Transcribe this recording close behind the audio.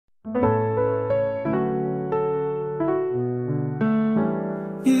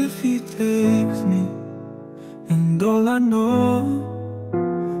all I know.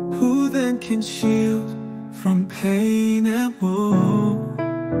 Who then can shield from pain and woe?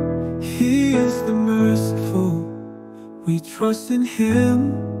 He is the merciful, we trust in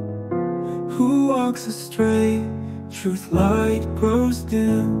Him. Who walks astray, truth light grows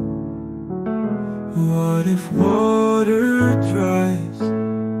dim. What if water dries?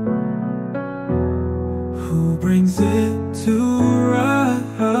 Who brings it to rise?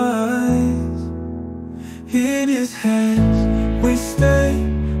 In His hands we stay,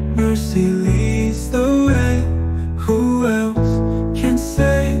 mercy leads the way. Who else can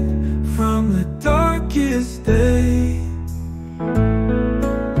save from the darkest day?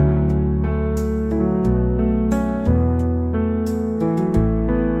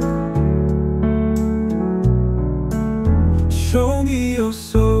 Show me your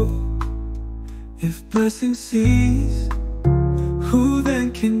soul, if blessing cease. Who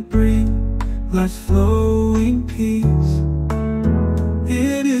then can bring life's flowing peace?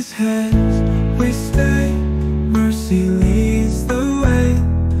 In His hands we stay, mercy leads the way.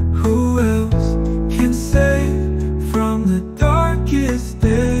 Who else can save from the darkest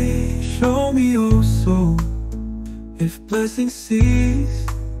day? Show me your soul, if blessings cease.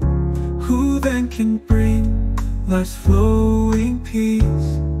 Who then can bring life's flowing peace?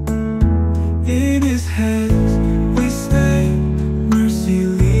 In His hands we stay, mercy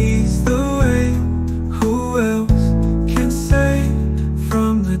leads the way. Who else can save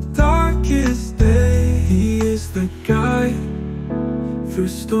from the darkest day? He is the guide through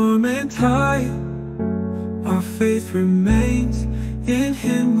storm and tide. Our faith remains, in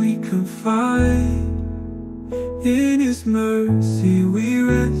Him we confide. In His mercy we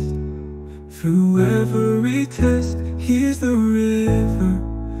rest, through every test. He is the river,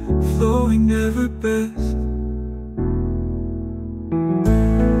 flowing never best.